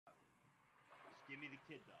Give me the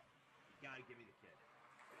kid, though. You gotta give me the kid.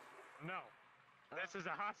 No. This is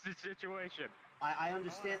a hostage situation. I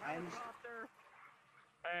understand. I understand.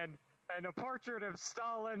 And a portrait of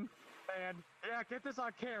Stalin, and yeah, get this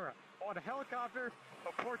on camera. I want a helicopter,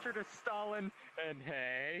 a portrait of Stalin, and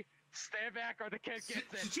hey, stand back or the kid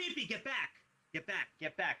gets it. Chiefy, get back! Get back!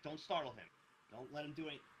 Get back! Don't startle him. Don't let him do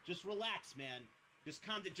anything. Just relax, man. Just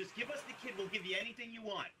calm down. Just give us the kid. We'll give you anything you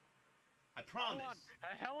want. I promise. I want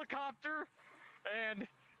a helicopter, and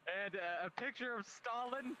a picture of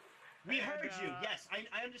Stalin. We heard you. Yes, I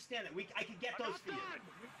understand that. I could get those for you.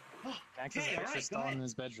 Max has a picture of Stalin in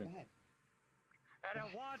his bedroom. And I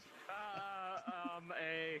want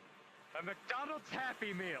a McDonald's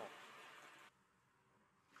Happy Meal.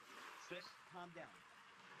 Just calm down.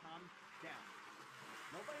 Calm down.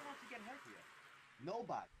 Nobody wants to get hurt here.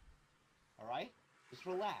 Nobody. All right? Just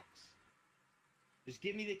relax. Just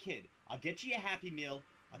give me the kid. I'll get you a Happy Meal.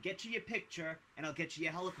 I'll get you your picture, and I'll get you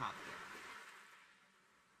a helicopter.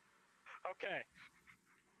 Okay.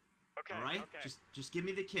 Okay. All right? Okay. Just give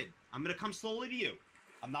me the kid. I'm gonna come slowly to you.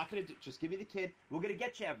 I'm not gonna just give me the kid. We're gonna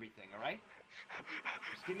get you everything, all right?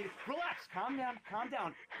 Just give me relax, calm down, calm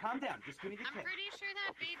down, calm down. Just give me the kid. I'm pretty sure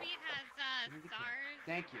that baby has stars.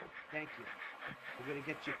 Thank you, thank you. We're gonna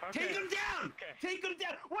get you. Okay. Take him down! Okay. Take him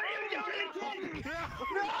down! What are you doing to the kid? No!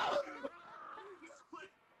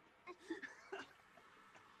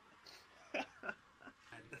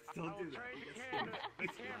 Don't do that. Trade the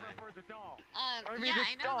camera for the doll. Yeah,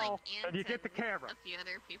 I know, doll, like, and you get the camera. a few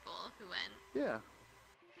other people who went. Yeah.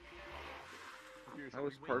 I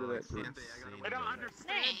was part of that group. I don't understand.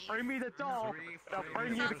 Nice. Bring me the doll, and I'll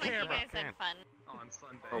bring you the Sounds like you camera. guys had fun. On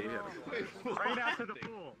Sunday. Oh, yeah. Bring it out to the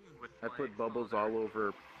pool. I put bubbles all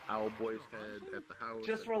over Owlboy's head at the house.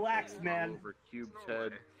 Just relax, all man. over Cube's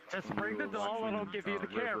head. Just when bring we the were doll and I'll watching, give you the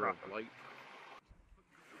River camera. of Light.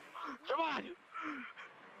 Come on!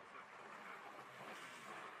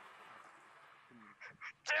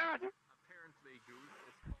 Damn it! Apparently, Goose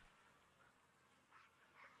is...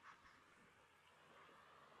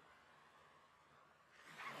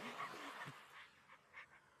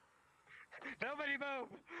 Nobody move!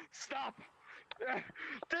 Stop!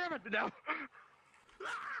 Damn it! No!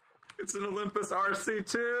 It's an Olympus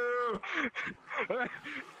RC2!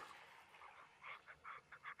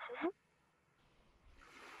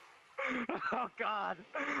 Oh God!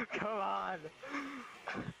 Come on!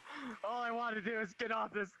 All I want to do is get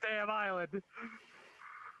off this damn island.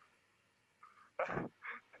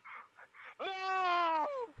 No!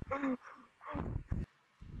 I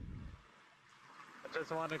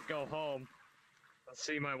just want to go home and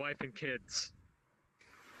see my wife and kids.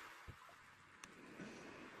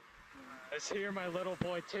 Just hear my little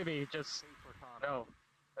boy Timmy just... No.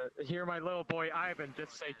 Hear my little boy Ivan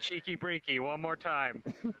just say cheeky breaky one more time.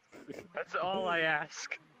 That's all I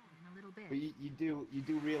ask. But you do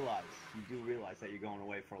realize that you're going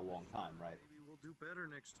away for a long time, right? We'll do better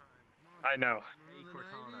next time. I know. Hey,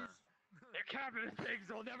 Cortana. Your cabinet things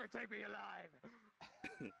will never take me alive.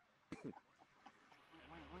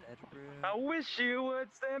 I wish you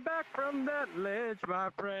would stand back from that ledge, my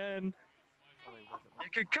friend. You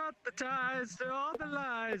could cut the ties to all the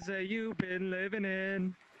lies that you've been living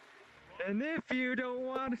in. And if you don't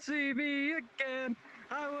want to see me again,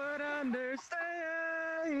 I would understand.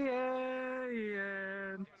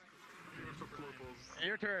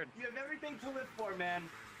 Your turn. You have everything to live for, man.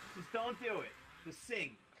 Just don't do it. Just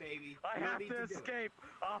sing, baby. I You don't have need to do it. escape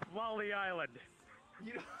off Wally Island.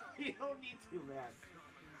 You don't need to, man.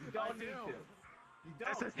 You don't need to. You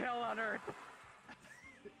don't. This is hell on earth.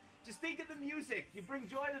 Just think of the music. You bring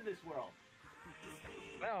joy to this world.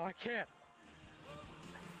 No, I can't.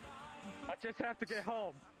 I just have to get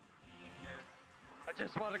home. I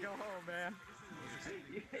just want to go home, man.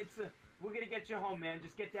 We're gonna get you home, man.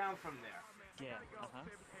 Just get down from there. Yeah,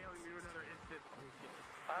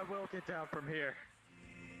 I will get down from here.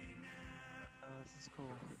 This is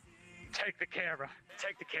cool. Take the camera.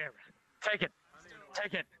 Take the camera. Take it.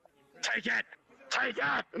 Take it. Take it. Take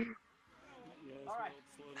it! All right.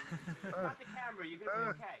 Got the camera. You're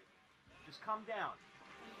gonna be okay. Just calm down.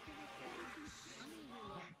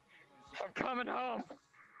 I'm coming home.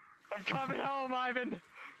 I'm coming home, Ivan.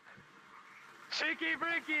 Cheeky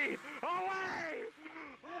Bricky, away!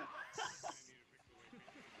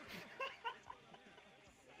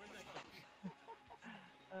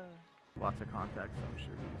 Lots of contacts, I'm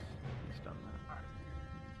sure he's done that. Alright.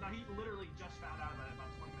 No, he literally just found out about it about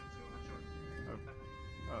 20 minutes ago. I'm not sure.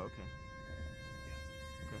 Oh, okay.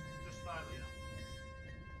 Yeah. Okay. Just thought, you know.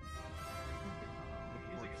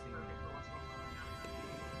 Music is perfect for what's going on right now.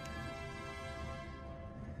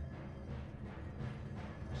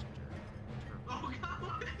 Oh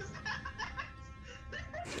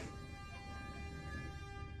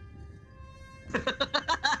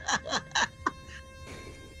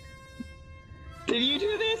Did you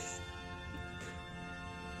do this?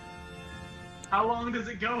 How long does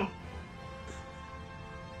it go?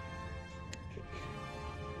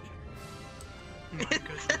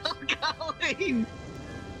 It's still going!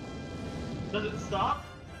 Does it stop?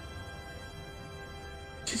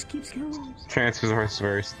 Just keeps going. Chances are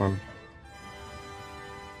very slim.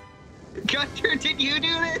 Gunter, did you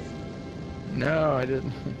do this? No, I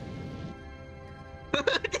didn't. Who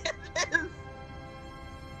did this?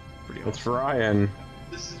 Pretty It's Ryan.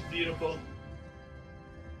 This is beautiful.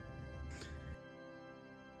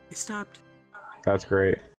 It stopped. That's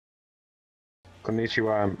great.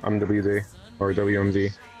 Konnichiwa, I'm WD. Or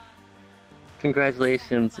WMD.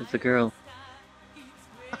 Congratulations, it's a girl.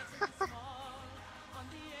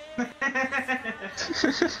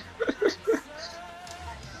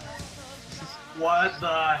 What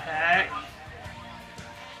the heck?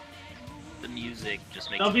 The music just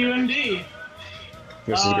makes WMD.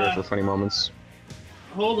 This is good for funny moments.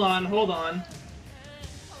 Hold on, hold on.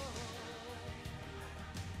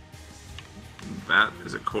 That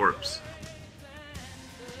is a corpse.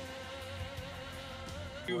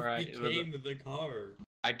 Alright, came to the car.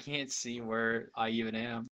 I can't see where I even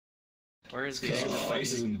am. Where is the Your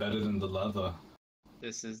face is embedded in the leather.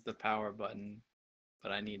 This is the power button,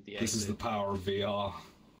 but I need the This is the power of VR.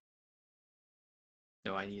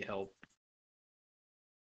 No, I need help.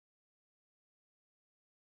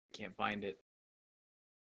 Can't find it.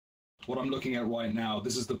 What I'm looking at right now,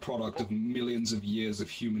 this is the product of millions of years of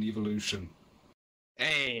human evolution.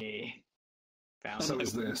 Hey! Found So it.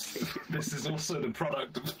 is this. This is also the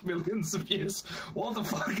product of millions of years. What the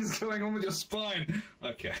fuck is going on with your spine?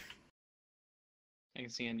 Okay. I can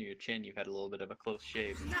see under your chin you've had a little bit of a close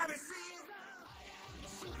shave.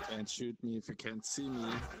 Can't shoot me if you can't see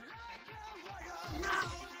me.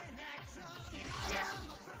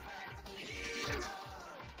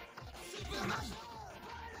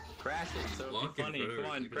 Crash it, so it'll be funny. Come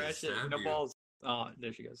on, crash it. No you. balls. Oh,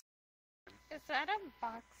 there she goes. Is that a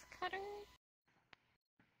box cutter?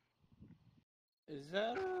 Is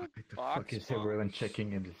that a What the fuck is everyone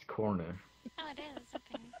checking in this corner? Oh, it is.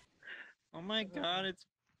 Okay. Oh my god, it's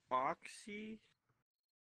Foxy.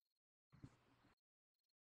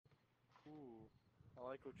 Ooh, I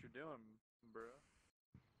like what you're doing, bro.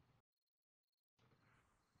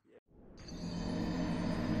 Yeah.